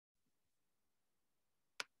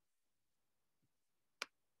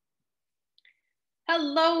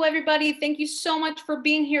Hello, everybody. Thank you so much for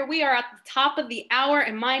being here. We are at the top of the hour,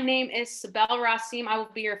 and my name is Sibel Rasim. I will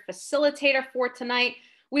be your facilitator for tonight.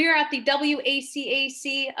 We are at the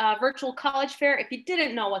WACAC Virtual College Fair. If you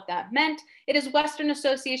didn't know what that meant, it is Western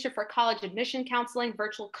Association for College Admission Counseling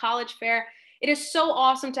Virtual College Fair. It is so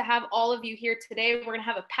awesome to have all of you here today. We're going to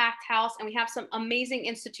have a packed house, and we have some amazing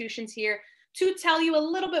institutions here to tell you a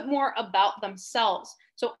little bit more about themselves.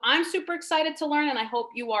 So I'm super excited to learn, and I hope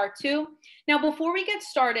you are too. Now, before we get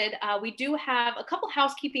started, we do have a couple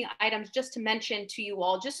housekeeping items just to mention to you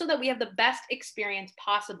all, just so that we have the best experience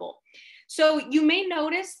possible. So you may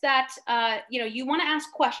notice that you want to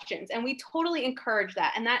ask questions, and we totally encourage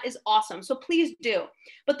that, and that is awesome. So please do.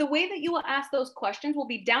 But the way that you will ask those questions will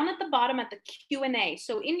be down at the bottom at the Q&A.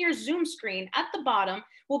 So in your Zoom screen at the bottom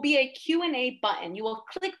will be a Q&A button. You will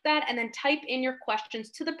click that and then type in your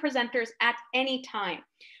questions to the presenters at any time.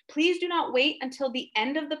 Please do not wait until the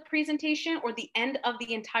end of the presentation or the end of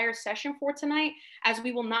the entire session for tonight, as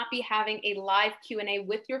we will not be having a live Q&A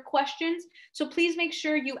with your questions. So please make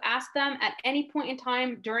sure you ask them at any point in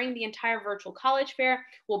time during the entire virtual college fair.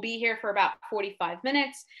 We'll be here for about 45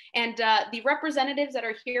 minutes. And the representatives that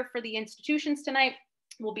are here for the institutions tonight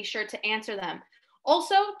will be sure to answer them.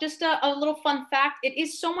 Also, just a little fun fact, it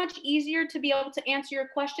is so much easier to be able to answer your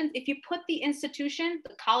questions if you put the institution,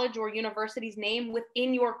 the college or university's name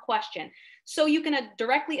within your question. So you can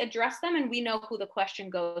directly address them and we know who the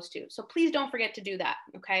question goes to. So please don't forget to do that,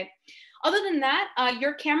 okay? Other than that,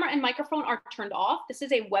 your camera and microphone are turned off. This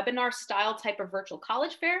is a webinar style type of virtual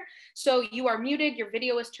college fair. So you are muted, your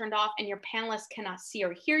video is turned off, and your panelists cannot see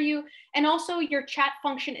or hear you. And also your chat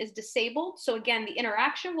function is disabled. So again, the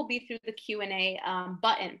interaction will be through the Q&A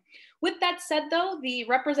button. With that said though, the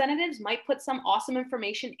representatives might put some awesome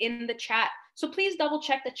information in the chat. So please double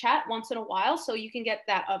check the chat once in a while so you can get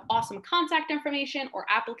that awesome contact information or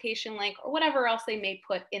application link or whatever else they may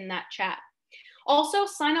put in that chat. Also,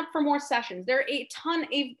 sign up for more sessions. There are a ton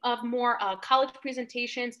of more college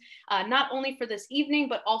presentations, not only for this evening,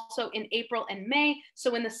 but also in April and May.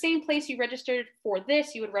 So in the same place you registered for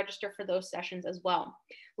this, you would register for those sessions as well.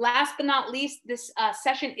 Last but not least, this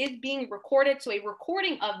session is being recorded. So a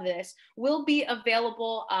recording of this will be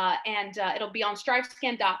available and it'll be on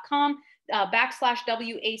strivescan.com.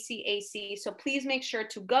 /WACAC. So please make sure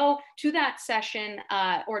to go to that session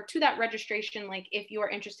or to that registration link if you are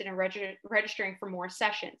interested in registering for more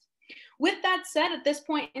sessions. With that said, at this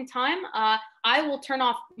point in time, I will turn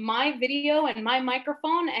off my video and my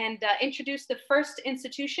microphone and introduce the first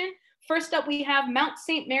institution. First up, we have Mount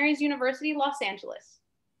St. Mary's University, Los Angeles.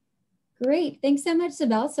 Great, thanks so much,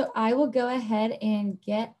 Sibel. So I will go ahead and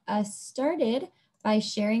get us started by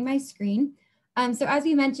sharing my screen. So as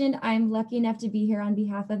we mentioned, I'm lucky enough to be here on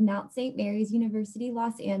behalf of Mount St. Mary's University,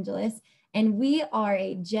 Los Angeles, and we are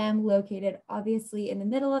a gem located obviously in the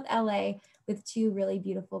middle of LA with two really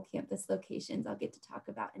beautiful campus locations I'll get to talk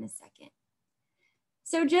about in a second.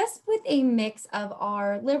 So just with a mix of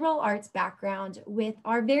our liberal arts background with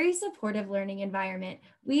our very supportive learning environment,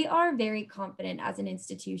 we are very confident as an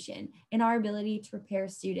institution in our ability to prepare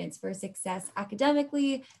students for success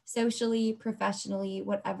academically, socially, professionally,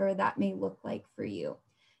 whatever that may look like for you.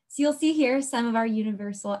 So you'll see here some of our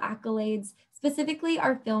universal accolades, specifically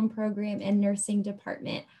our film program and nursing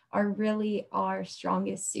department are really our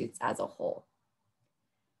strongest suits as a whole.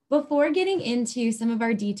 Before getting into some of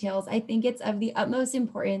our details, I think it's of the utmost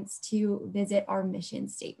importance to visit our mission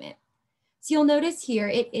statement. So you'll notice here,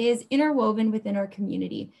 it is interwoven within our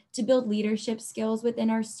community to build leadership skills within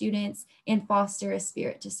our students and foster a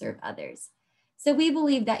spirit to serve others. So we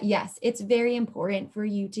believe that yes, it's very important for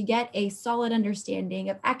you to get a solid understanding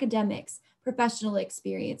of academics, professional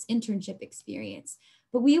experience, internship experience,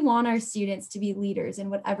 but we want our students to be leaders in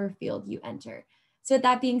whatever field you enter. So with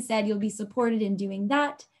that being said, you'll be supported in doing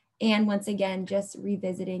that. And once again, just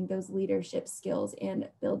revisiting those leadership skills and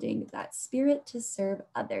building that spirit to serve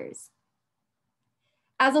others.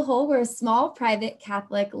 As a whole, we're a small private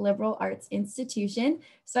Catholic liberal arts institution.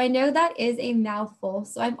 So I know that is a mouthful.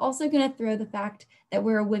 So I'm also going to throw the fact that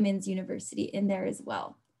we're a women's university in there as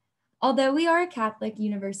well. Although we are a Catholic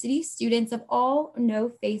university, students of all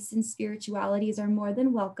no faiths and spiritualities are more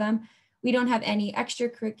than welcome. We don't have any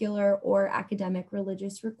extracurricular or academic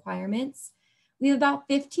religious requirements. We have about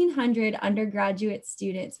 1,500 undergraduate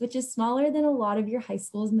students, which is smaller than a lot of your high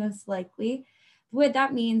schools, most likely. What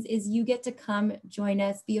that means is you get to come join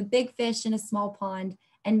us, be a big fish in a small pond,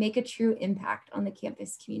 and make a true impact on the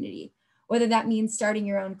campus community. Whether that means starting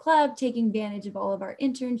your own club, taking advantage of all of our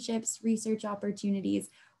internships, research opportunities,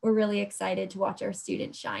 we're really excited to watch our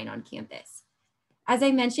students shine on campus. As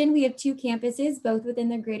I mentioned, we have two campuses, both within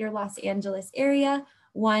the greater Los Angeles area.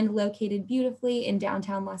 one located beautifully in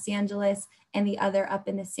downtown Los Angeles and the other up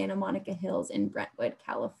in the Santa Monica Hills in Brentwood,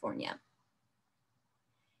 California.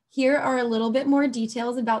 Here are a little bit more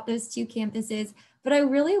details about those two campuses, but I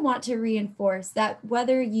really want to reinforce that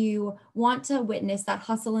whether you want to witness that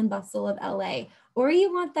hustle and bustle of LA, or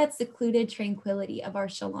you want that secluded tranquility of our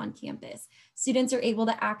Shalon campus, students are able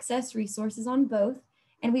to access resources on both.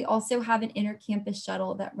 And we also have an inter-campus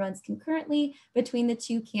shuttle that runs concurrently between the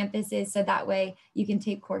two campuses, so that way you can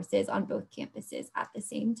take courses on both campuses at the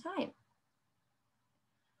same time.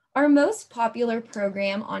 Our most popular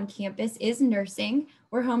program on campus is nursing.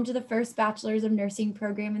 We're home to the first Bachelor's of Nursing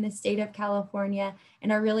program in the state of California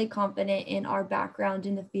and are really confident in our background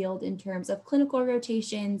in the field in terms of clinical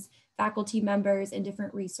rotations, faculty members, and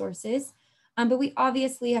different resources. But we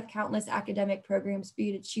obviously have countless academic programs for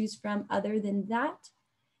you to choose from other than that.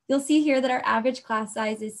 You'll see here that our average class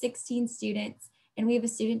size is 16 students, and we have a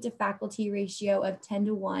student to faculty ratio of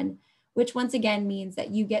 10:1, which once again means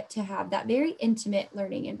that you get to have that very intimate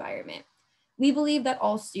learning environment. We believe that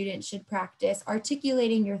all students should practice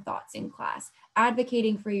articulating your thoughts in class,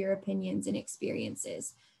 advocating for your opinions and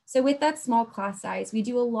experiences. So with that small class size, we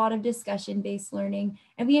do a lot of discussion-based learning,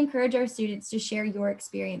 and we encourage our students to share your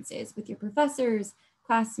experiences with your professors,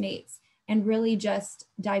 classmates, and really just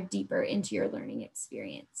dive deeper into your learning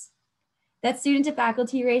experience. That student to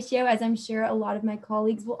faculty ratio, as I'm sure a lot of my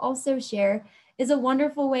colleagues will also share, is a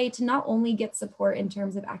wonderful way to not only get support in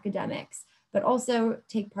terms of academics, but also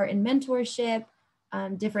take part in mentorship,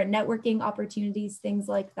 different networking opportunities, things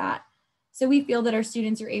like that. So we feel that our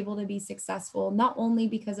students are able to be successful, not only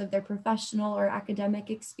because of their professional or academic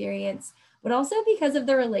experience, but also because of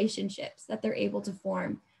the relationships that they're able to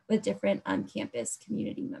form with different campus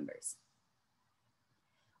community members.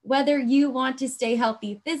 Whether you want to stay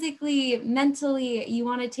healthy physically, mentally, you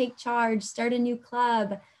want to take charge, start a new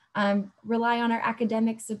club, rely on our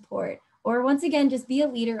academic support, or once again, just be a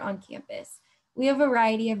leader on campus. We have a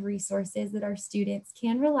variety of resources that our students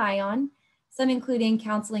can rely on, some including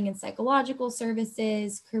counseling and psychological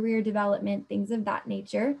services, career development, things of that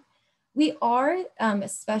nature. We are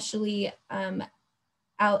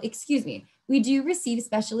we do receive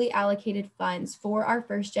specially allocated funds for our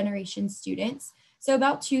first generation students. So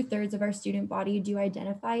about 2/3 of our student body do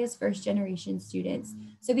identify as first generation students.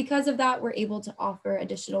 So because of that, we're able to offer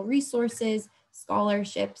additional resources,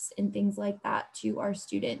 scholarships, and things like that to our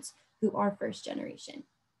students who are first generation.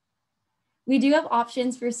 We do have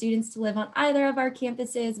options for students to live on either of our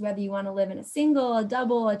campuses, whether you want to live in a single, a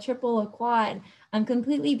double, a triple, a quad,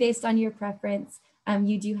 completely based on your preference.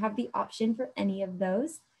 You do have the option for any of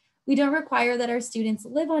those. We don't require that our students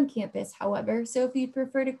live on campus, however, so if you'd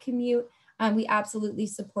prefer to commute, we absolutely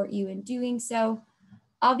support you in doing so.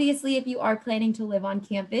 Obviously, if you are planning to live on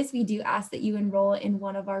campus, we do ask that you enroll in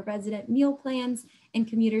one of our resident meal plans, and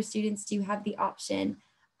commuter students do have the option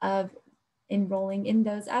of enrolling in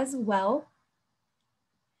those as well.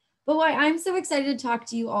 But why I'm so excited to talk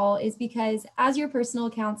to you all is because as your personal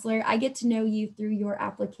counselor, I get to know you through your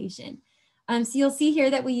application. So you'll see here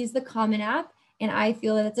that we use the Common App, and I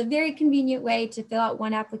feel that it's a very convenient way to fill out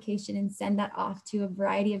one application and send that off to a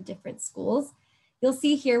variety of different schools. You'll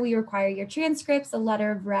see here we require your transcripts, a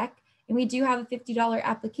letter of rec, and we do have a $50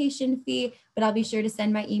 application fee, but I'll be sure to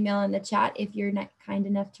send my email in the chat if you're not kind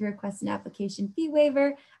enough to request an application fee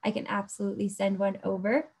waiver. I can absolutely send one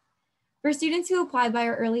over. For students who apply by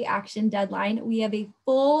our early action deadline, we have a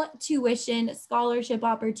full tuition scholarship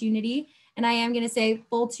opportunity, and I am going to say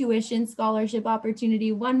full tuition scholarship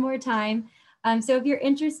opportunity one more time. So if you're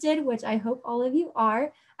interested, which I hope all of you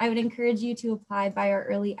are, I would encourage you to apply by our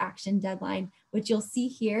early action deadline, which you'll see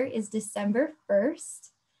here is December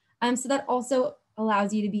 1st. So that also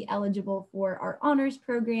allows you to be eligible for our honors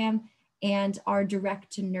program and our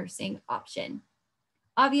direct to nursing option.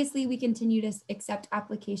 Obviously, we continue to accept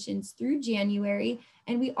applications through January,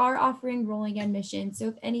 and we are offering rolling admission. So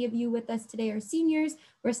if any of you with us today are seniors,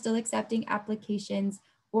 we're still accepting applications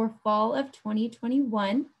for fall of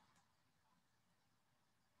 2021.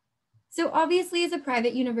 So obviously, as a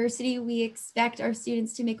private university, we expect our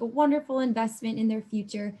students to make a wonderful investment in their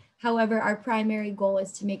future. However, our primary goal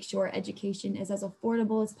is to make sure education is as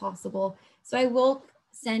affordable as possible. So I will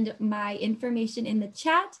send my information in the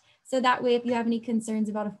chat. So that way, if you have any concerns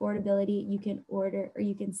about affordability, you can order or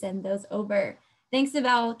you can send those over. Thanks,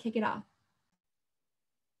 Isabel. Kick it off.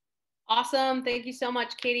 Awesome. Thank you so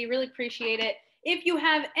much, Katie. Really appreciate it. If you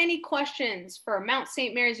have any questions for Mount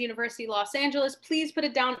St. Mary's University, Los Angeles, please put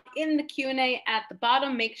it down in the Q&A at the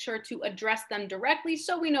bottom. Make sure to address them directly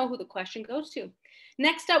so we know who the question goes to.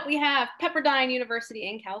 Next up, we have Pepperdine University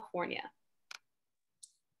in California.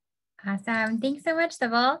 Awesome. Thanks so much,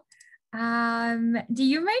 Sybil. Do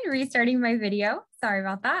you mind restarting my video? Sorry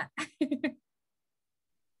about that.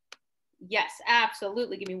 Yes,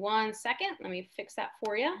 absolutely. Give me 1 second. Let me fix that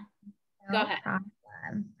for you. Go ahead.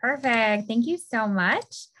 Problem. Perfect. Thank you so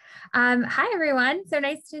much. Hi, everyone. So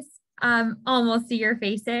nice to almost see your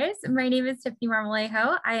faces. My name is Tiffany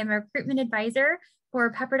Marmolejo. I am a recruitment advisor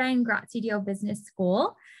for Pepperdine Grazio Business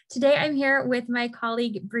School. Today, I'm here with my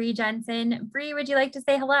colleague, Bree Jensen. Bree, would you like to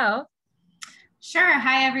say hello? Sure.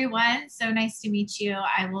 Hi, everyone. So nice to meet you.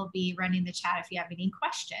 I will be running the chat if you have any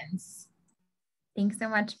questions. Thanks so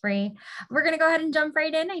much, Bree. We're going to go ahead and jump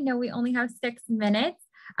right in. I know we only have 6 minutes.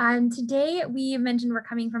 Today, we mentioned we're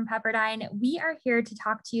coming from Pepperdine. We are here to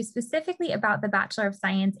talk to you specifically about the Bachelor of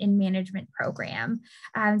Science in Management program.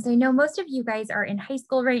 So I know most of you guys are in high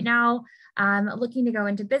school right now, looking to go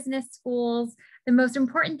into business schools. The most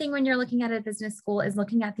important thing when you're looking at a business school is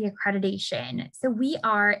looking at the accreditation. So we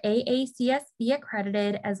are AACSB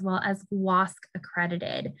accredited as well as WASC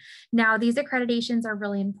accredited. Now, these accreditations are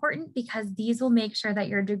really important because these will make sure that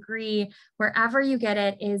your degree, wherever you get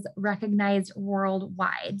it, is recognized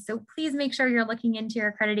worldwide. So please make sure you're looking into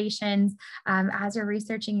your accreditations as you're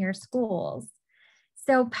researching your schools.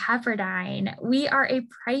 So Pepperdine, we are a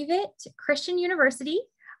private Christian university.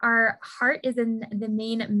 Our heart is in the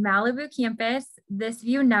main Malibu campus. This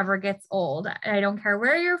view never gets old. I don't care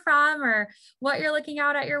where you're from or what you're looking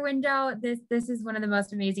out at your window. This is one of the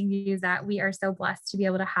most amazing views that we are so blessed to be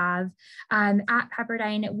able to have. At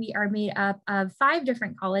Pepperdine, we are made up of 5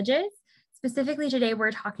 different colleges. Specifically today, we're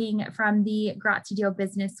talking from the Grazio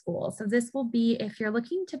Business School. So this will be if you're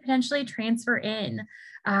looking to potentially transfer in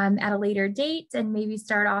at a later date and maybe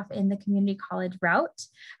start off in the community college route.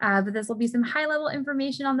 But this will be some high level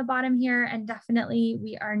information on the bottom here, and definitely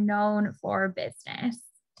we are known for business.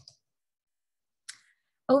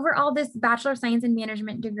 Overall, this Bachelor of Science in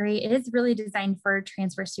Management degree is really designed for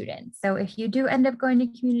transfer students. So if you do end up going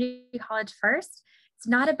to community college first, it's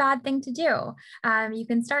not a bad thing to do. You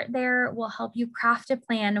can start there. We'll help you craft a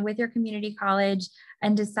plan with your community college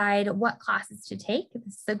and decide what classes to take.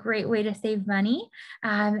 This is a great way to save money.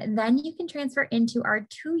 Then you can transfer into our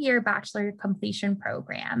 2-year bachelor completion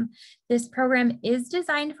program. This program is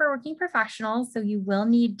designed for working professionals, so you will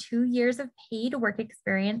need 2 years of paid work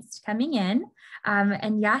experience coming in.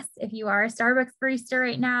 And yes, if you are a Starbucks barista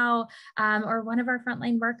right now or one of our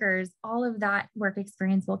frontline workers, all of that work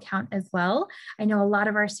experience will count as well. I know a lot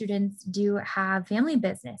of our students do have family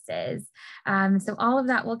businesses. So all of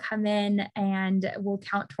that will come in and will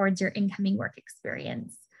count towards your incoming work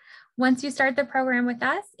experience. Once you start the program with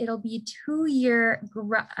us, it'll be 2 year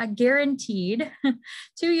guaranteed,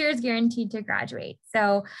 2 years guaranteed to graduate.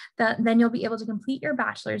 So then you'll be able to complete your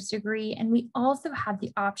bachelor's degree. And we also have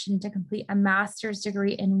the option to complete a master's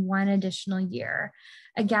degree in 1 additional year.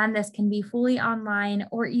 Again, this can be fully online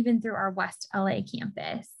or even through our West LA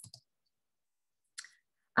campus.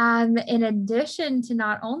 In addition to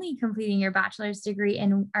not only completing your bachelor's degree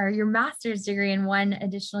or your master's degree in 1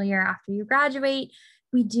 additional year after you graduate,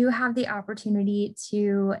 we do have the opportunity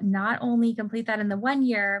to not only complete that in the 1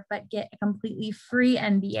 year, but get a completely free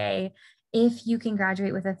MBA if you can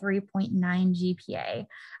graduate with a 3.9 GPA.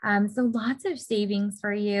 So lots of savings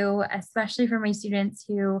for you, especially for my students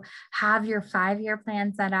who have your 5-year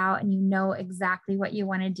plan set out and you know exactly what you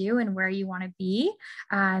want to do and where you want to be.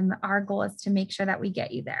 Our goal is to make sure that we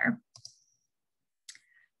get you there.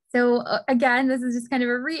 So again, this is just kind of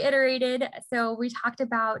a reiterated. So we talked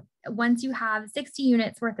about once you have 60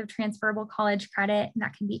 units worth of transferable college credit, and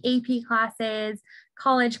that can be AP classes,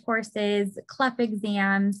 college courses, CLEP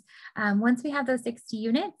exams. Once we have those 60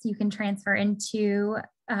 units, you can transfer into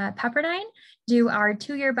Pepperdine, do our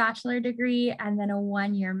 2-year bachelor degree, and then a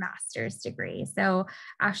 1-year master's degree. So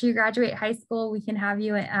after you graduate high school, we can have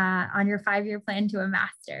you on your 5-year plan to a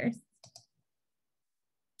master's.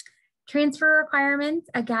 Transfer requirements,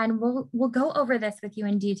 again, we'll go over this with you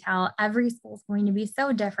in detail. Every school is going to be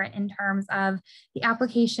so different in terms of the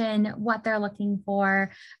application, what they're looking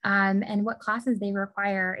for, and what classes they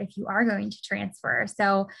require if you are going to transfer.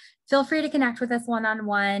 So feel free to connect with us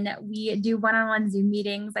one-on-one. We do one-on-one Zoom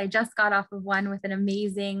meetings. I just got off of one with an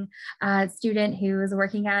amazing student who is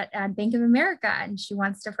working at Bank of America, and she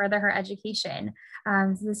wants to further her education.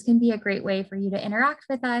 So this can be a great way for you to interact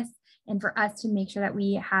with us and for us to make sure that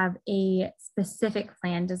we have a specific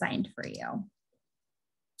plan designed for you.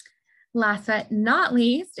 Last but not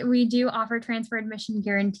least, we do offer transfer admission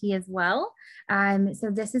guarantee as well. So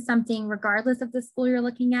this is something, regardless of the school you're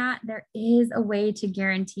looking at, there is a way to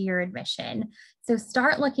guarantee your admission. So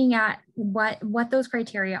start looking at what those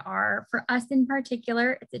criteria are. For us in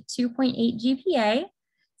particular, it's a 2.8 GPA,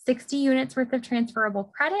 60 units worth of transferable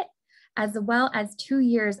credit, as well as 2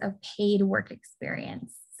 years of paid work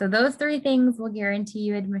experience. So those 3 things will guarantee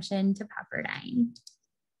you admission to Pepperdine.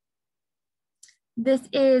 This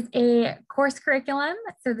is a course curriculum.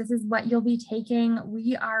 So this is what you'll be taking.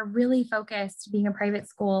 We are really focused, being a private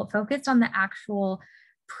school, focused on the actual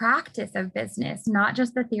practice of business, not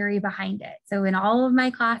just the theory behind it. So in all of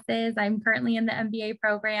my classes, I'm currently in the MBA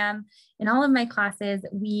program. In all of my classes,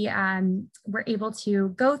 we were able to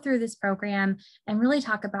go through this program and really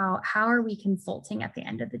talk about how are we consulting at the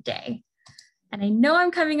end of the day. And I know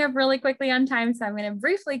I'm coming up really quickly on time, so I'm going to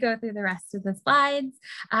briefly go through the rest of the slides.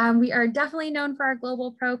 We are definitely known for our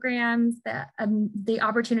global programs. The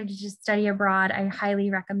opportunity to study abroad, I highly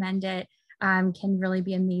recommend it, can really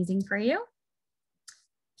be amazing for you.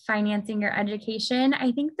 Financing your education.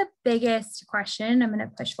 I think the biggest question, I'm going to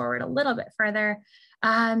push forward a little bit further,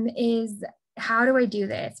 is how do I do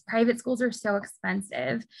this? Private schools are so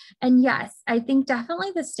expensive. And yes, I think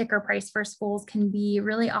definitely the sticker price for schools can be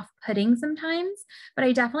really off-putting sometimes, but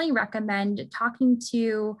I definitely recommend talking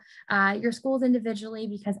to your schools individually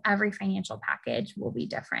because every financial package will be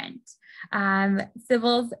different.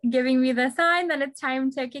 Sybil's giving me the sign that it's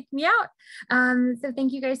time to kick me out. So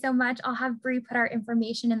thank you guys so much. I'll have Bree put our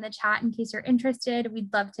information in the chat in case you're interested.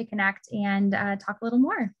 We'd love to connect and talk a little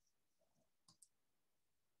more.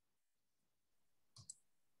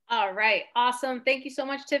 All right, awesome. Thank you so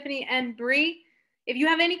much, Tiffany and Bree. If you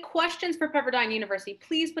have any questions for Pepperdine University,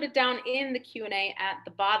 please put it down in the Q&A at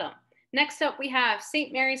the bottom. Next up, we have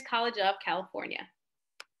St. Mary's College of California.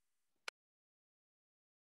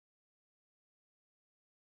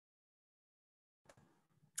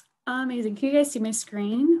 Amazing. Can you guys see my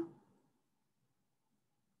screen?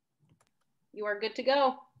 You are good to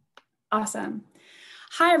go. Awesome.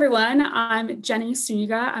 Hi, everyone. I'm Jenny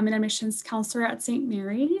Suniga. I'm an admissions counselor at St.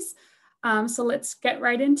 Mary's. So let's get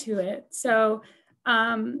right into it. So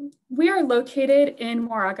we are located in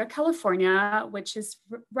Moraga, California, which is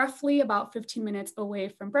roughly about 15 minutes away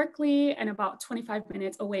from Berkeley and about 25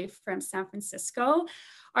 minutes away from San Francisco.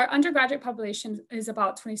 Our undergraduate population is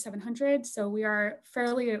about 2,700. So we are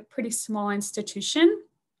a pretty small institution.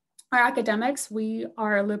 Our academics, we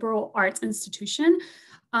are a liberal arts institution.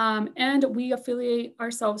 And we affiliate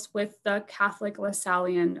ourselves with the Catholic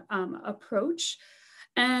Lasallian approach.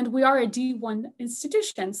 And we are a D1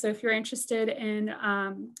 institution. So if you're interested in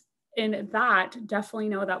that, definitely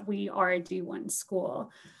know that we are a D1 school.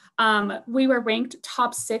 We were ranked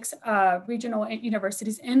top 6 regional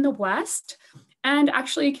universities in the West. And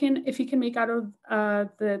actually, if you can make out of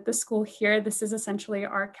the school here, this is essentially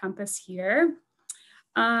our campus here.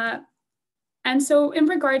 And so in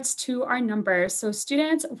regards to our numbers, so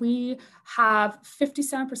students, we have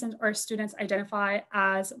 57% of our students identify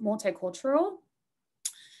as multicultural.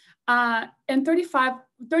 And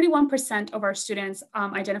 31% of our students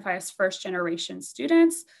identify as first generation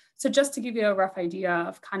students. So just to give you a rough idea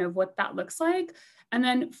of kind of what that looks like. And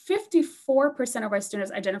then 54% of our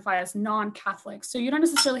students identify as non-Catholic. So you don't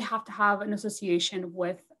necessarily have to have an association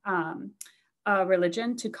with a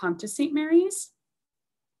religion to come to St. Mary's.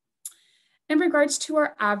 In regards to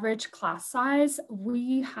our average class size,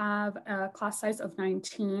 we have a class size of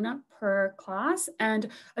 19 per class and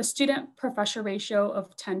a student professor ratio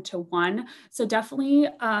of 10:1. So definitely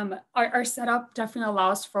our setup definitely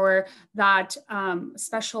allows for that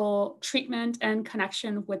special treatment and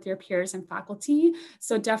connection with your peers and faculty.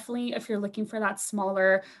 So definitely if you're looking for that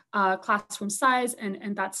smaller classroom size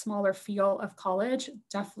and that smaller feel of college,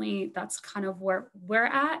 definitely that's kind of where we're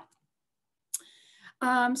at.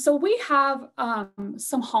 So we have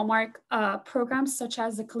some hallmark programs such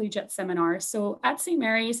as the collegiate seminar. So at St.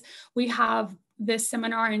 Mary's, we have this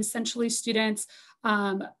seminar and essentially students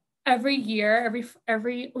every year,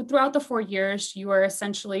 throughout the 4 years, you are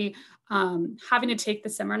essentially having to take the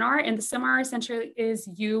seminar. And the seminar essentially is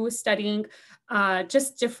you studying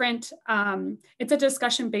just different, it's a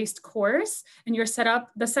discussion-based course and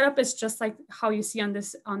the setup is just like how you see on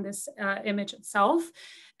this image itself.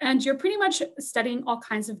 And you're pretty much studying all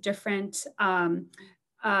kinds of different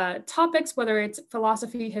topics, whether it's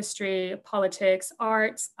philosophy, history, politics,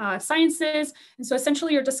 arts, sciences. And so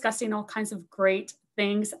essentially you're discussing all kinds of great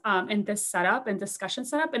things in this setup and discussion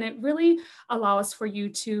setup. And it really allows for you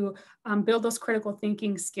to build those critical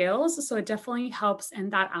thinking skills. So it definitely helps in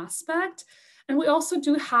that aspect. And we also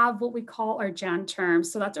do have what we call our Jan term.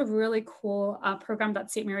 So that's a really cool program that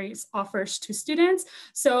St. Mary's offers to students.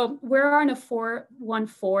 So we're on a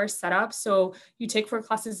 4-1-4 setup. So you take 4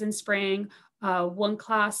 classes in spring, 1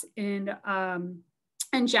 class in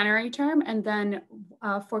January term, and then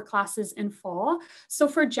 4 classes in fall. So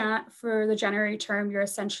for the January term, you're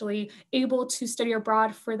essentially able to study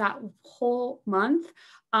abroad for that whole month.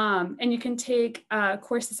 and you can take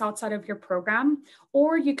courses outside of your program,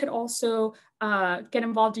 or you could also get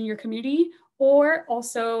involved in your community, or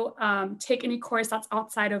also take any course that's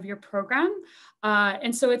outside of your program.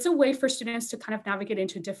 And so it's a way for students to kind of navigate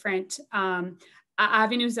into different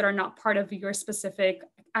avenues that are not part of your specific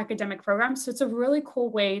academic program. So it's a really cool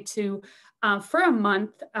way to, for a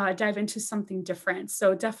month, dive into something different.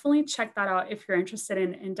 So definitely check that out if you're interested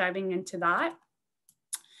in diving into that.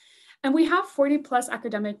 And we have 40 plus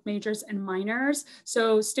academic majors and minors.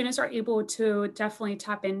 So students are able to definitely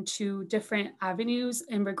tap into different avenues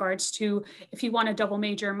in regards to if you want a double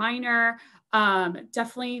major minor,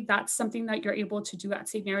 definitely that's something that you're able to do at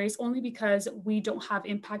St. Mary's, only because we don't have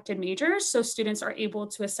impacted majors. So students are able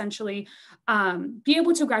to essentially be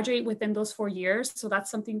able to graduate within those 4 years. So that's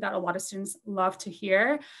something that a lot of students love to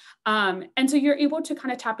hear. And so you're able to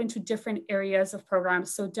kind of tap into different areas of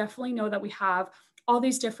programs. So definitely know that we have all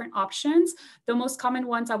these different options. The most common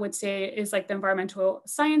ones I would say is like the environmental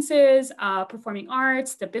sciences, performing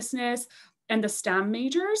arts, the business, and the STEM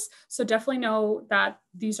majors. So definitely know that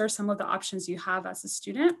these are some of the options you have as a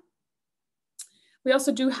student. We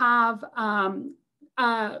also do have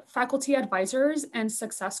faculty advisors and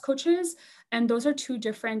success coaches, and those are two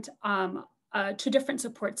different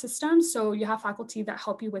support systems. So you have faculty that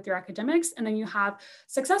help you with your academics, and then you have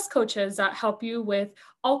success coaches that help you with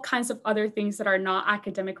all kinds of other things that are not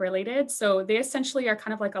academic related. So they essentially are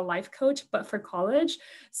kind of like a life coach, but for college.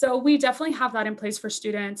 So we definitely have that in place for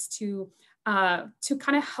students to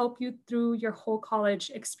kind of help you through your whole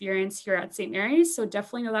college experience here at St. Mary's. So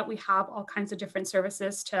definitely know that we have all kinds of different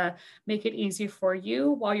services to make it easy for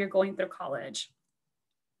you while you're going through college.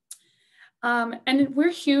 And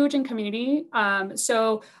we're huge in community.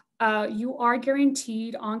 So you are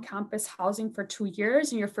guaranteed on-campus housing for 2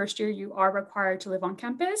 years. In your first year, you are required to live on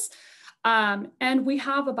campus. And we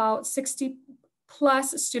have about 60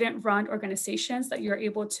 plus student-run organizations that you're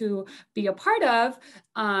able to be a part of.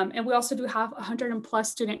 And we also do have 100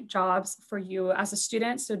 plus student jobs for you as a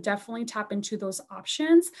student. So definitely tap into those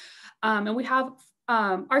options. And we have,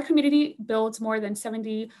 our community builds more than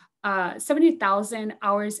 70,000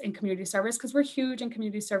 hours in community service, because we're huge in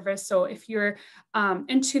community service. So if you're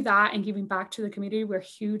into that and giving back to the community, we're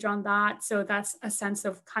huge on that. So that's a sense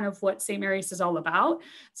of kind of what St. Mary's is all about.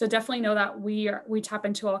 So definitely know that we tap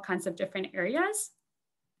into all kinds of different areas.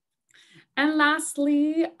 And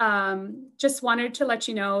lastly, just wanted to let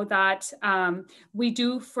you know that we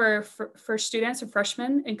do for students or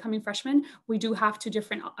freshmen, incoming freshmen, we do have 2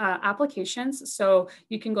 different applications. So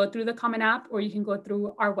you can go through the Common App, or you can go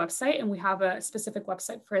through our website, and we have a specific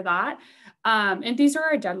website for that. And these are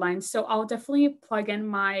our deadlines. So I'll definitely plug in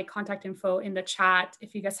my contact info in the chat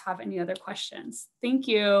if you guys have any other questions. Thank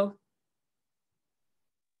you.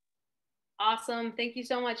 Awesome. Thank you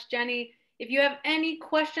so much, Jenny. If you have any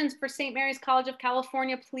questions for St. Mary's College of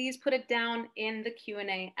California, please put it down in the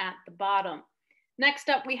Q&A at the bottom. Next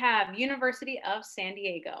up, we have University of San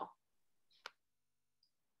Diego.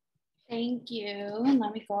 Thank you. And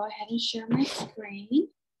let me go ahead and share my screen.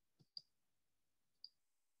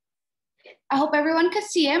 I hope everyone could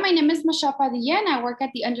see it. My name is Michelle Padilla, and I work at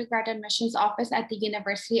the undergrad admissions office at the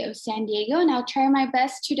University of San Diego. And I'll try my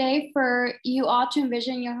best today for you all to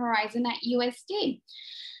envision your horizon at USD.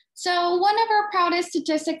 So one of our proudest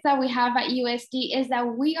statistics that we have at USD is that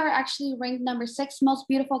we are actually ranked number 6 most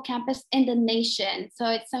beautiful campus in the nation. So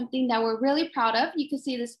it's something that we're really proud of. You can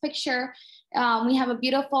see this picture. We have a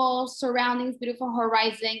beautiful surroundings, beautiful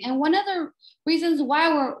horizon. And one of the reasons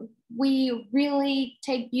why we really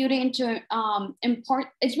take beauty into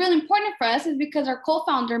it's really important for us is because our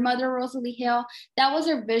co-founder, Mother Rosalie Hill, that was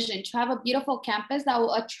her vision, to have a beautiful campus that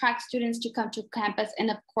will attract students to come to campus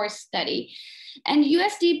and of course study. And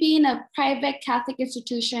USD being a private Catholic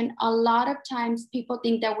institution, a lot of times people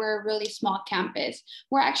think that we're a really small campus.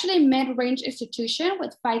 We're actually a mid-range institution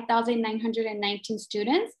with 5,919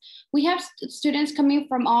 students. We have students coming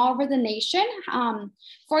from all over the nation,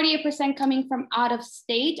 48% coming from out of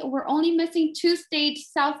state. We're only missing 2 states,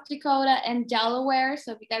 South Dakota and Delaware.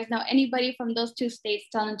 So if you guys know anybody from those 2 states,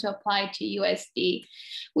 tell them to apply to USD.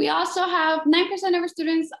 We also have 9% of our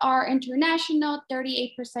students are international,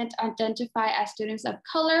 38% identify as students of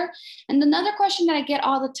color. And another question that I get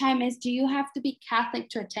all the time is, do you have to be Catholic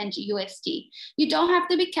to attend USD? You don't have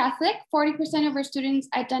to be Catholic. 40% of our students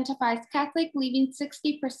identify as Catholic, leaving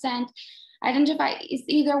 60% identify is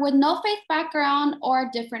either with no faith background or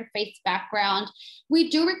a different faith background. We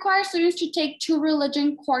do require students to take 2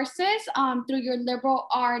 religion courses through your liberal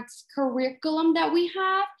arts curriculum that we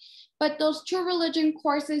have. But those 2 religion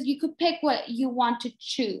courses, you could pick what you want to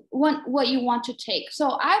choose, what you want to take.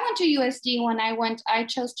 So I went to USD when I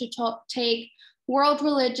chose to take world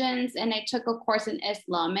religions, and I took a course in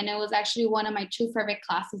Islam, and it was actually one of my 2 favorite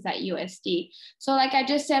classes at USD. So like I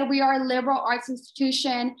just said, we are a liberal arts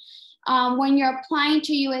institution. When you're applying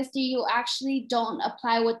to USD, you actually don't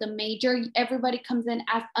apply with the major. Everybody comes in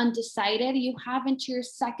as undecided. You have into your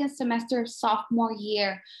 2nd semester of sophomore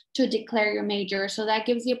year to declare your major. So that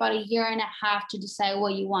gives you about a year and a half to decide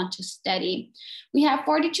what you want to study. We have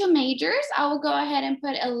 42 majors. I will go ahead and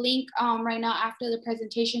put a link right now after the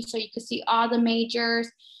presentation so you can see all the majors.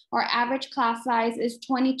 Our average class size is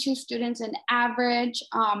 22 students in average.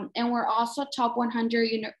 And we're also top 100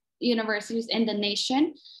 universities in the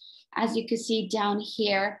nation, as you can see down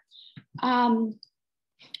here. And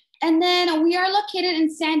then we are located in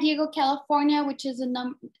San Diego, California, which is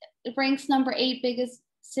ranks number 8 biggest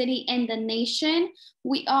city in the nation.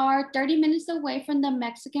 We are 30 minutes away from the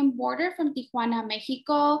Mexican border from Tijuana,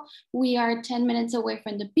 Mexico. We are 10 minutes away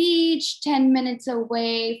from the beach, 10 minutes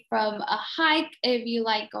away from a hike if you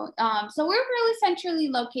like going. So we're really centrally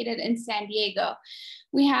located in San Diego.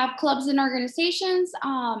 We have clubs and organizations.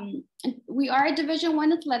 We are a Division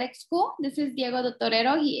I athletic school. This is Diego the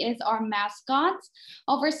Torero. He is our mascot.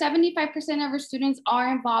 Over 75% of our students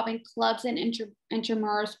are involved in clubs and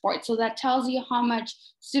intramural sports. So that tells you how much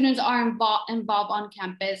students are involved on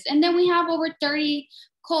campus. And then we have over 30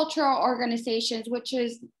 cultural organizations, which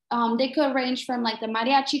is, they could range from like the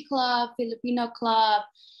Mariachi Club, Filipino Club,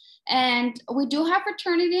 and we do have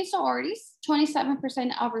fraternity and sororities.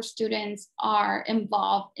 27% of our students are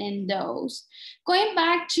involved in those. Going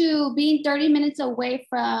back to being 30 minutes away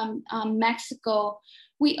from Mexico,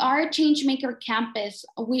 we are a Changemaker campus.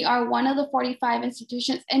 We are one of the 45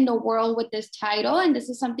 institutions in the world with this title, and this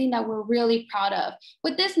is something that we're really proud of.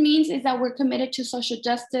 What this means is that we're committed to social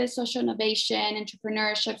justice, social innovation,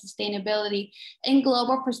 entrepreneurship, sustainability, and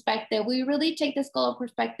global perspective. We really take this global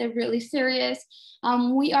perspective really serious.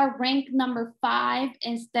 We are ranked number 5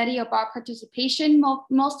 in study abroad participation.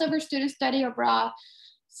 Most of our students study abroad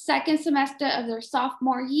 2nd semester of their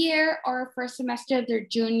sophomore year or 1st semester of their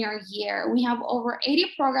junior year. We have over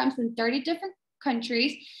 80 programs in 30 different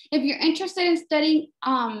countries. If you're interested in studying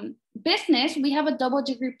business, we have a double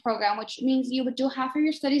degree program, which means you would do half of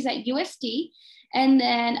your studies at USD. And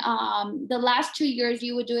then the last 2 years,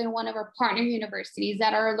 you would do in one of our partner universities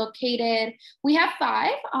that are located. We have 5.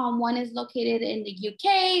 One is located in the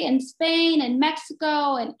UK, in Spain, in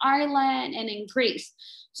Mexico, in Ireland, and in Greece.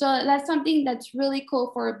 So that's something that's really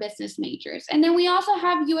cool for business majors. And then we also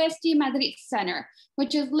have USD Madrid Center,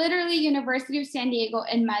 which is literally University of San Diego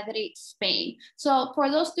in Madrid, Spain. So for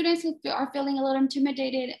those students who are feeling a little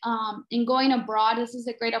intimidated in going abroad, this is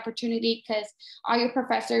a great opportunity because all your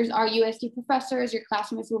professors are USD professors, your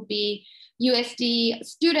classmates will be USD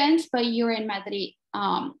students, but you're in Madrid.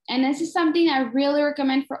 And this is something I really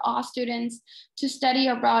recommend for all students to study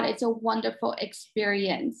abroad. It's a wonderful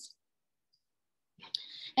experience.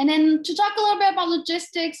 And then to talk a little bit about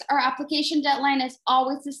logistics, our application deadline is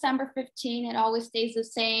always December 15. It always stays the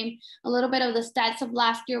same. A little bit of the stats of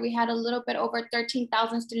last year, we had a little bit over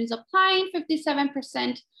 13,000 students applying,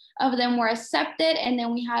 57% of them were accepted. And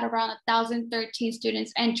then we had around 1,013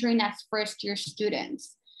 students entering as first-year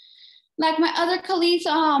students. Like my other colleagues,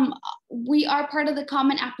 we are part of the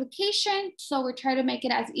common application. So we try to make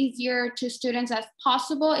it as easier to students as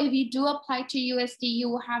possible. If you do apply to USD, you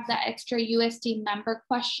will have that extra USD member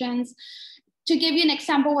questions. To give you an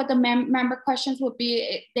example, what the member questions would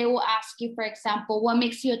be, they will ask you, for example, what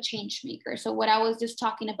makes you a change maker? So what I was just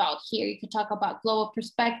talking about here, you could talk about global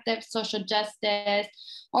perspective, social justice,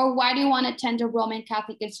 or why do you want to attend a Roman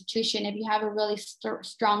Catholic institution if you have a really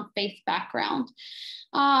strong faith background?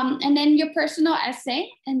 And then your personal essay.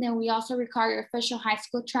 And then we also require your official high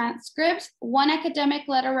school transcripts, 1 academic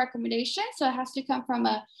letter recommendation. So it has to come from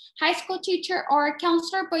a high school teacher or a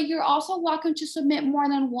counselor, but you're also welcome to submit more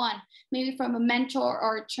than 1, maybe from a mentor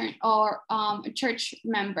or a church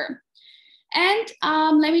member. And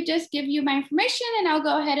let me just give you my information and I'll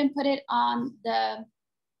go ahead and put it on the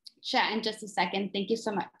chat in just a second. Thank you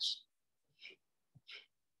so much.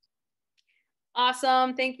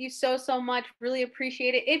 Awesome. Thank you so much. Really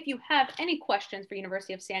appreciate it. If you have any questions for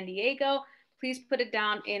University of San Diego, please put it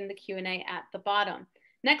down in the Q&A at the bottom.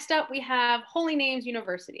 Next up, we have Holy Names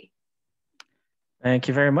University. Thank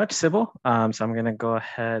you very much, Sybil. So I'm going to go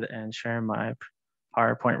ahead and share my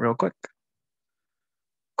PowerPoint real quick.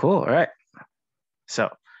 Cool. All right. So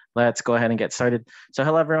let's go ahead and get started. So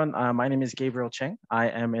hello, everyone. My name is Gabriel Cheng. I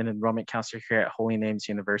am an enrollment counselor here at Holy Names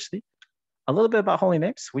University. A little bit about Holy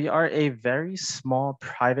Names. We are a very small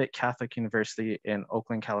private Catholic university in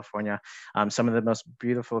Oakland, California. Some of the most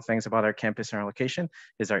beautiful things about our campus and our location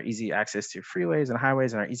is our easy access to freeways and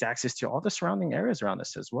highways and our easy access to all the surrounding areas around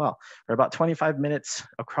us as well. We're about 25 minutes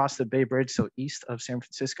across the Bay Bridge, so east of San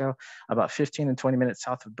Francisco, about 15 and 20 minutes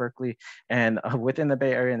south of Berkeley. And within the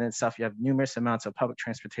Bay Area in itself, you have numerous amounts of public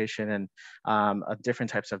transportation and different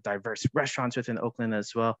types of diverse restaurants within Oakland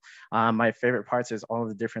as well. My favorite parts is all of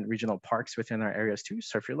the different regional parks within our areas too.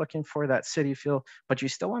 So if you're looking for that city feel, but you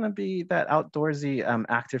still want to be that outdoorsy,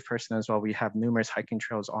 active person as well, we have numerous hiking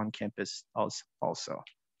trails on campus also.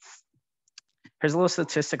 Here's a little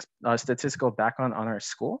statistical background on our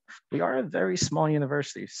school. We are a very small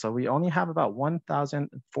university, so we only have about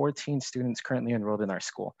 1,014 students currently enrolled in our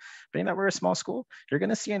school. Being that we're a small school, you're going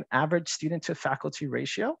to see an average student to faculty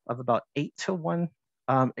ratio of about 8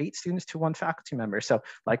 students to 1 faculty member. So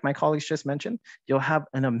like my colleagues just mentioned, you'll have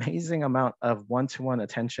an amazing amount of one-to-one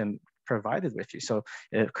attention provided with you. So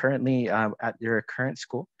currently at your current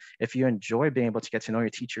school, if you enjoy being able to get to know your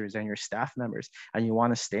teachers and your staff members and you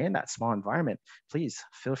want to stay in that small environment, please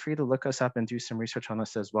feel free to look us up and do some research on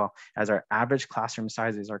us as well, as our average classroom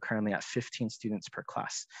sizes are currently at 15 students per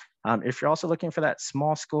class. If you're also looking for that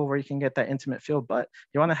small school where you can get that intimate feel, but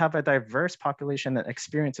you want to have a diverse population and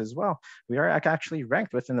experience as well, we are actually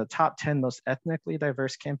ranked within the top 10 most ethnically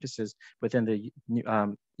diverse campuses within the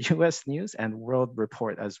US News and World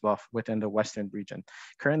Report as well within the Western region.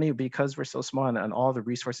 Currently, because we're so small and all the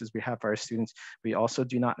resources we have for our students, we also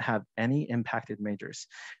do not have any impacted majors.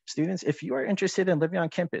 Students, if you are interested in living on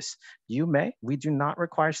campus, you may. We do not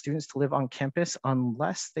require students to live on campus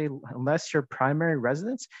unless your primary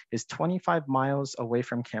residence is 25 miles away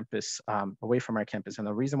from campus, away from our campus. And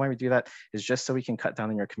the reason why we do that is just so we can cut down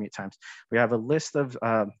on your commute times. We have a list of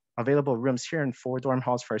available rooms here in 4 dorm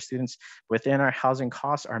halls for our students. Within our housing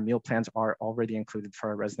costs, our meal plans are already included for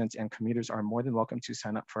our residents, and commuters are more than welcome to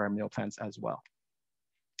sign up for our meal plans as well.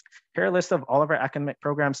 Here are a list of all of our academic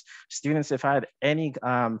programs. Students, if I had any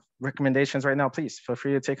recommendations right now, please feel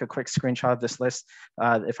free to take a quick screenshot of this list.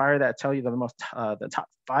 If I were to tell you the top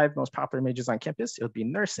 5 most popular majors on campus, it would be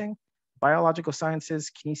nursing, biological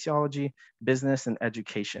sciences, kinesiology, business, and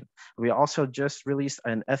education. We also just released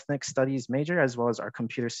an ethnic studies major as well as our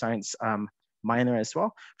computer science minor as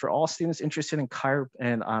well. For all students interested in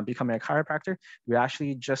becoming a chiropractor, we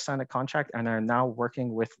actually just signed a contract and are now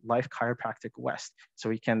working with Life Chiropractic West, so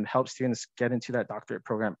we can help students get into that doctorate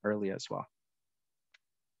program early as well.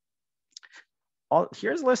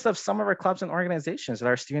 Here's a list of some of our clubs and organizations that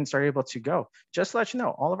our students are able to go. Just to let you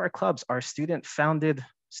know, all of our clubs are student-founded,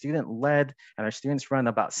 student-led, and our students run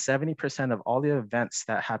about 70% of all the events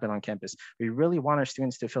that happen on campus. We really want our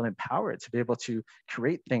students to feel empowered, to be able to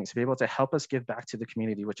create things, to be able to help us give back to the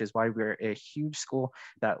community, which is why we're a huge school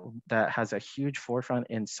that has a huge forefront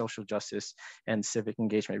in social justice and civic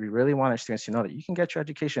engagement. We really want our students to know that you can get your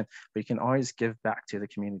education, but you can always give back to the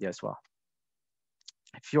community as well.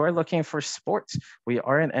 If you are looking for sports, we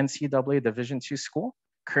are an NCAA Division II school.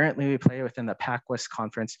 Currently, we play within the Pac West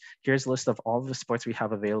Conference. Here's a list of all of the sports we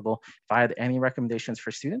have available. If I had any recommendations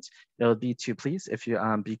for students, it would be to please, if you,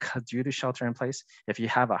 because due to shelter in place, if you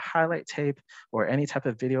have a highlight tape or any type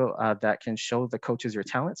of video that can show the coaches your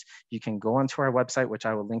talents, you can go onto our website, which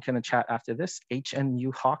I will link in the chat after this,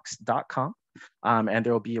 hnuhawks.com. And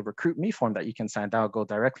there will be a recruit me form that you can sign. That will go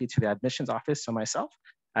directly to the admissions office, so myself,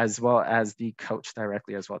 as well as the coach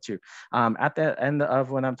directly as well too. At the end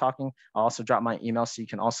of when I'm talking, I'll also drop my email so you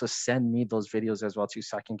can also send me those videos as well too,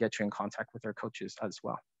 so I can get you in contact with our coaches as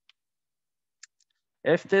well.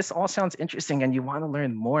 If this all sounds interesting and you want to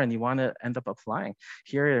learn more and you want to end up applying,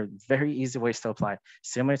 here are very easy ways to apply.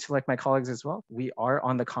 Similar to like my colleagues as well, we are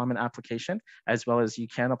on the Common Application, as well as you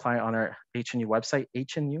can apply on our HNU website,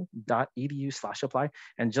 hnu.edu/apply.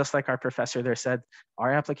 And just like our professor there said,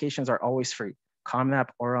 our applications are always free. Common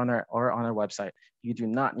App or on our website. You do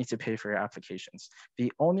not need to pay for your applications.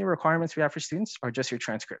 The only requirements we have for students are just your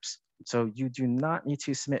transcripts. So you do not need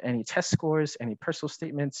to submit any test scores, any personal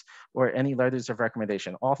statements, or any letters of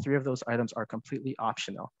recommendation. All 3 of those items are completely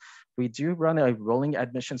optional. We do run a rolling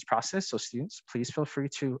admissions process, so students, please feel free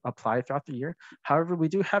to apply throughout the year. However, we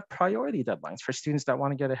do have priority deadlines for students that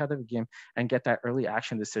want to get ahead of the game and get that early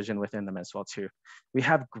action decision within them as well too. We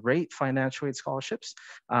have great financial aid scholarships.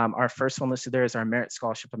 Our first one listed there is our merit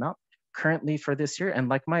scholarship amount. currently for this year. And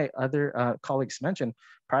like my other colleagues mentioned,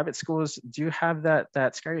 private schools do have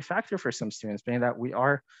that scary factor for some students, being that we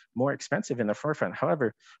are more expensive in the forefront.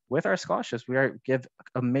 However, with our scholarships, we give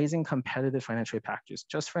amazing competitive financial aid packages.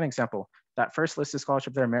 Just for an example, that first list of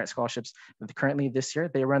scholarships, their merit scholarships, currently this year,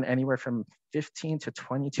 they run anywhere from $15,000 to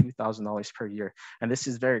 $22,000 per year. And this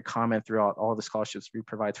is very common throughout all the scholarships we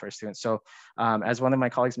provide to our students. So as one of my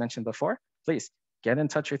colleagues mentioned before, please get in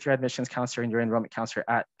touch with your admissions counselor and your enrollment counselor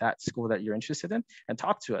at that school that you're interested in and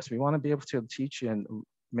talk to us. We want to be able to teach you and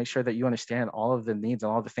make sure that you understand all of the needs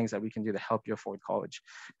and all the things that we can do to help you afford college.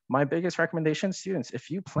 My biggest recommendation, students, if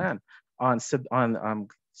you plan on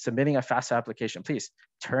submitting a FAFSA application, please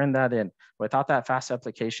turn that in. Without that FAFSA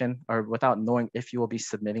application, or without knowing if you will be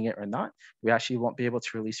submitting it or not, we actually won't be able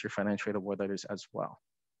to release your financial aid award letters as well.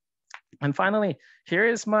 And finally, here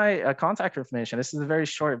is my contact information. This is a very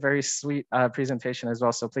short, very sweet presentation as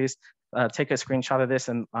well. So please take a screenshot of this.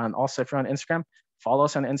 And also if you're on Instagram, follow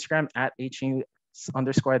us on Instagram at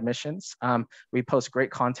 @HU_admissions. We post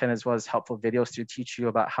great content as well as helpful videos to teach you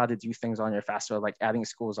about how to do things on your FAFSA, like adding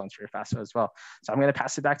schools onto your FAFSA as well. So I'm going to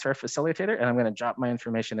pass it back to our facilitator and I'm going to drop my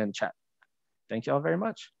information in chat. Thank you all very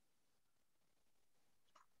much.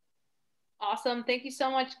 Awesome. Thank you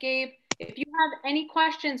so much, Gabe. If you have any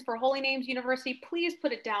questions for Holy Names University, please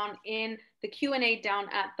put it down in the Q&A down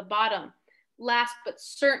at the bottom. Last but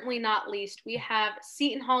certainly not least, we have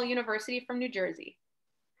Seton Hall University from New Jersey.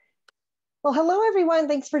 Well, hello, everyone.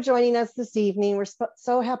 Thanks for joining us this evening. We're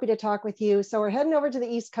so happy to talk with you. So we're heading over to the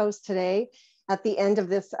East Coast today at the end of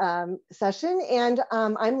this session. And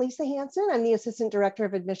I'm Lisa Hansen. I'm the Assistant Director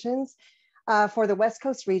of Admissions for the West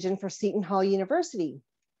Coast region for Seton Hall University.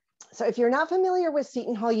 So if you're not familiar with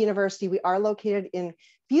Seton Hall University, we are located in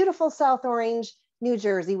beautiful South Orange, New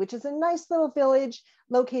Jersey, which is a nice little village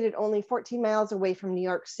located only 14 miles away from New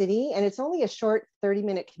York City. And it's only a short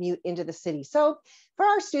 30-minute commute into the city. So for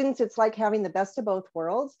our students, it's like having the best of both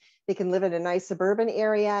worlds. They can live in a nice suburban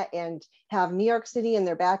area and have New York City in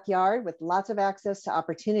their backyard with lots of access to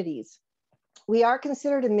opportunities. We are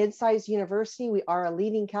considered a mid-sized university. We are a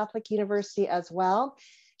leading Catholic university as well.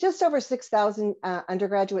 Just over 6,000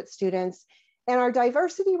 undergraduate students. And our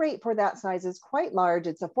diversity rate for that size is quite large.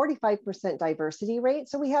 It's a 45% diversity rate.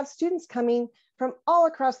 So we have students coming from all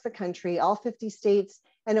across the country, all 50 states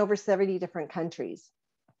and over 70 different countries.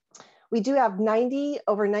 We do have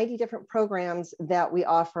over 90 different programs that we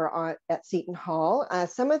offer at Seton Hall.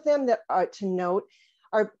 Some of them that are to note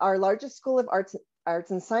are our largest School of Arts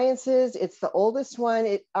and Sciences. It's the oldest one.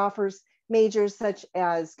 It offers majors such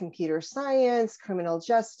as computer science, criminal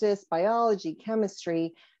justice, biology,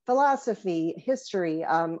 chemistry, philosophy, history,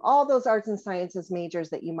 all those arts and sciences majors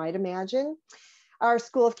that you might imagine. Our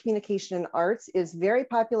School of Communication and Arts is very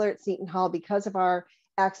popular at Seton Hall because of our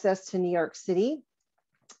access to New York City.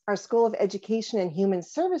 Our School of Education and Human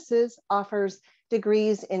Services offers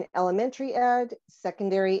degrees in elementary ed,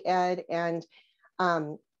 secondary ed,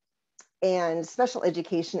 and special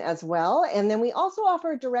education as well. And then we also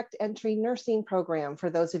offer a direct entry nursing program for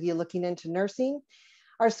those of you looking into nursing.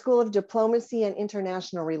 Our School of Diplomacy and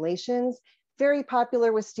International Relations, very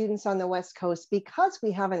popular with students on the West Coast because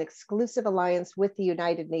we have an exclusive alliance with the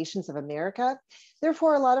United Nations of America.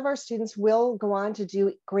 Therefore, a lot of our students will go on to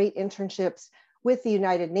do great internships with the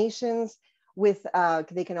United Nations.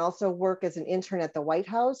 They can also work as an intern at the White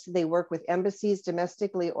House. They work with embassies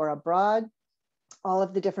domestically or abroad. All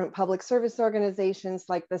of the different public service organizations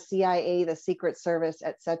like the CIA, the Secret Service,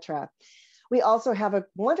 etc. We also have a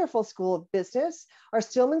wonderful School of Business. Our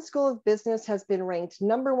Stillman School of Business has been ranked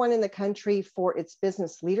 #1 in the country for its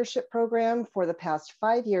business leadership program for the past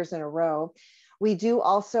 5 years in a row. We do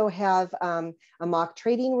also have a mock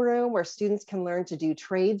trading room where students can learn to do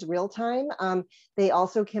trades real time. They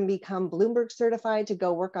also can become Bloomberg certified to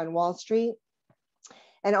go work on Wall Street.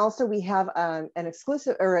 And also we have an alliance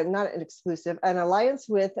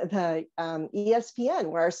with the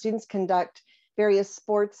ESPN, where our students conduct various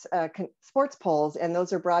sports polls, and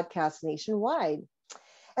those are broadcast nationwide.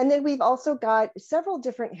 And then we've also got several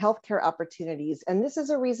different healthcare opportunities. And this is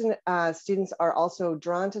a reason students are also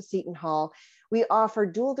drawn to Seton Hall. We offer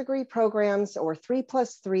dual degree programs, or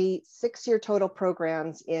 3+3, 6-year total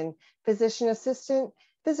programs in physician assistant,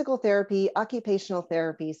 physical therapy, occupational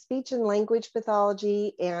therapy, speech and language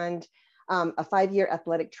pathology, and a 5-year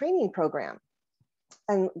athletic training program.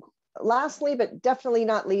 And lastly, but definitely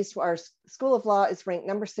not least, our School of Law is ranked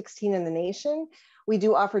 #16 in the nation. We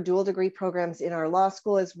do offer dual degree programs in our law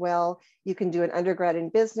school as well. You can do an undergrad in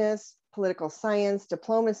business, political science,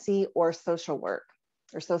 diplomacy, or social work,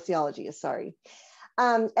 or sociology, sorry.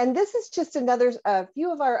 And this is just another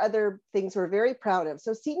few of our other things we're very proud of.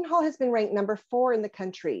 So Seton Hall has been ranked ¡4 in the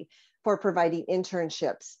country for providing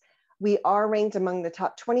internships. We are ranked among the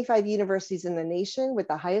top 25 universities in the nation with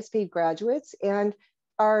the highest paid graduates, and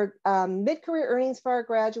our mid-career earnings for our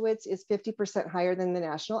graduates is 50% higher than the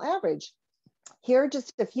national average. Here are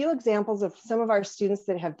just a few examples of some of our students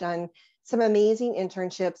that have done some amazing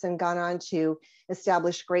internships and gone on to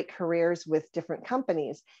establish great careers with different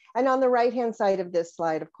companies. And on the right-hand side of this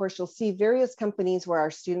slide, of course, you'll see various companies where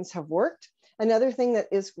our students have worked. Another thing that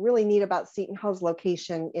is really neat about Seton Hall's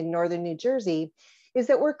location in northern New Jersey is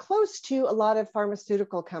that we're close to a lot of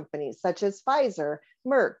pharmaceutical companies such as Pfizer,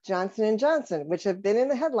 Merck, Johnson & Johnson, which have been in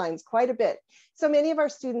the headlines quite a bit. So many of our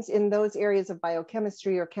students in those areas of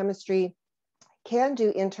biochemistry or chemistry can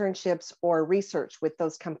do internships or research with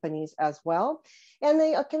those companies as well. And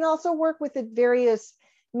they can also work with the various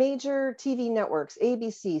major TV networks,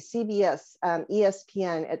 ABC, CBS,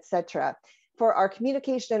 ESPN, etc. For our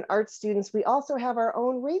communication and art students, we also have our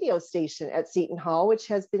own radio station at Seton Hall, which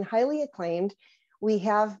has been highly acclaimed. We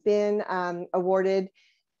have been awarded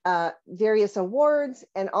various awards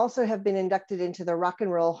and also have been inducted into the Rock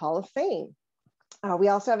and Roll Hall of Fame. We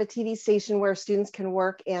also have a TV station where students can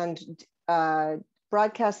work and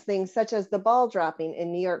broadcast things such as the ball dropping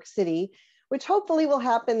in New York City, which hopefully will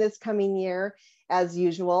happen this coming year as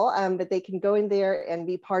usual, but they can go in there and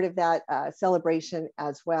be part of that celebration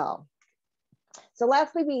as well. So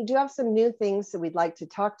lastly, we do have some new things that we'd like to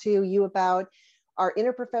talk to you about. Our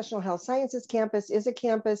Interprofessional Health Sciences campus is a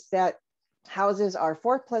campus that houses our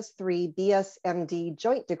 4+3 BS-MD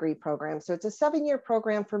joint degree program. So it's a 7-year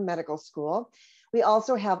program for medical school. We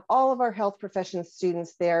also have all of our health profession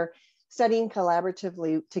students there studying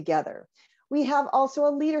collaboratively together. We have also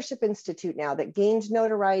a leadership institute now that gained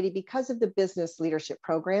notoriety because of the business leadership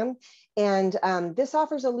program. And this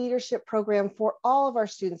offers a leadership program for all of our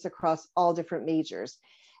students across all different majors.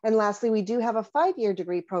 And lastly, we do have a 5-year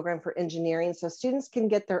degree program for engineering, so students can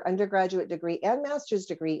get their undergraduate degree and master's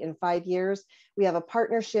degree in 5 years. We have a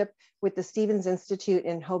partnership with the Stevens Institute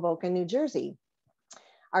in Hoboken, New Jersey.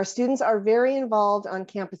 Our students are very involved on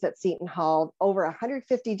campus at Seton Hall, over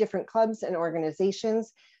 150 different clubs and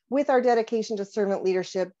organizations. With our dedication to servant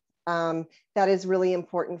leadership, that is really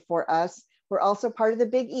important for us. We're also part of the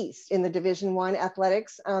Big East in the Division I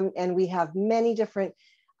athletics, and we have many different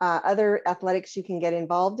other athletics you can get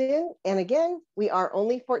involved in. And again, we are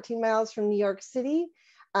only 14 miles from New York City,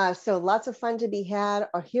 so lots of fun to be had.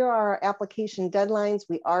 Here are our application deadlines.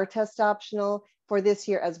 We are test optional for this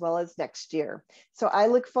year as well as next year. So I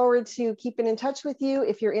look forward to keeping in touch with you.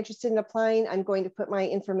 If you're interested in applying, I'm going to put my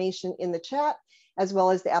information in the chat as well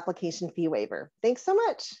as the application fee waiver. Thanks so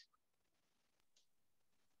much.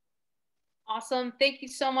 Awesome. Thank you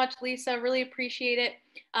so much, Lisa. Really appreciate it.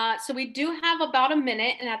 So we do have about a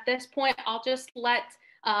minute, and at this point, I'll just let,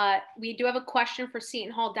 we do have a question for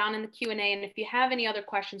Seton Hall down in the Q&A, and if you have any other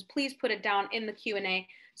questions, please put it down in the Q&A.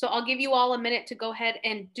 So I'll give you all a minute to go ahead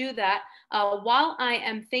and do that while I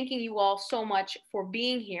am thanking you all so much for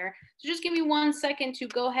being here. So just give me 1 second to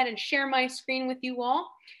go ahead and share my screen with you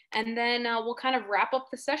all, and then we'll kind of wrap up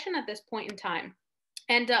the session at this point in time.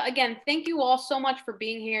 And again, thank you all so much for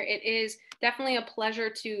being here. It is definitely a pleasure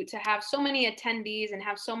to have so many attendees and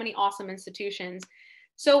have so many awesome institutions.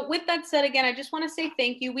 So with that said, again, I just want to say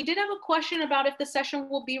thank you. We did have a question about if the session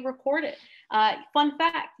will be recorded. Fun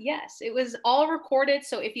fact, yes, it was all recorded.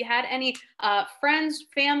 So if you had any friends,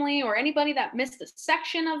 family, or anybody that missed a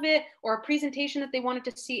section of it or a presentation that they wanted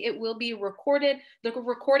to see, it will be recorded. The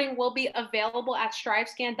recording will be available at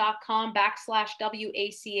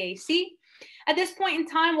strivescan.com/WACAC. At this point in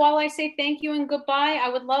time, while I say thank you and goodbye, I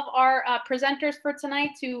would love our presenters for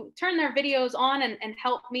tonight to turn their videos on and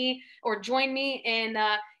help me or join me in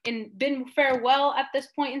bid farewell at this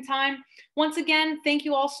point in time. Once again, thank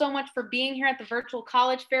you all so much for being here at the Virtual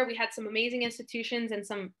College Fair. We had some amazing institutions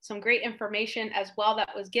and some great information as well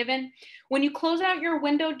that was given. When you close out your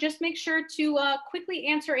window, just make sure to quickly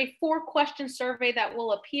answer a 4-question survey that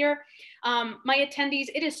will appear. My attendees,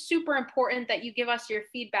 it is super important that you give us your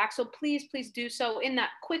feedback, so please do so in that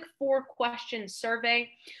quick 4-question survey.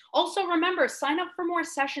 Also remember, sign up for more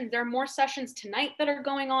sessions. There are more sessions tonight that are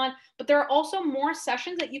going on, but there are also more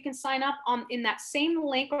sessions that you can sign up on in that same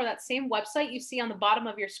link or that same website you see on the bottom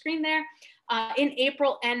of your screen there in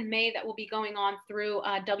April and May that will be going on through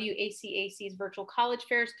WACAC's virtual college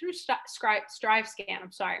fairs through StriveScan,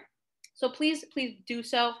 I'm sorry. So please do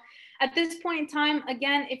so. At this point in time,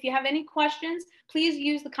 again, if you have any questions, please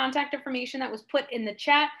use the contact information that was put in the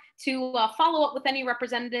chat to follow up with any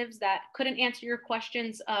representatives that couldn't answer your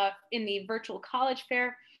questions in the virtual college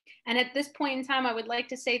fair. And at this point in time, I would like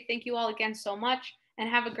to say thank you all again so much. and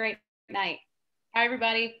have a great night. Bye,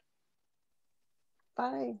 everybody.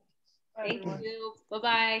 Bye. Thank you.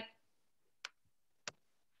 Bye-bye.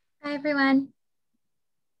 Bye, everyone.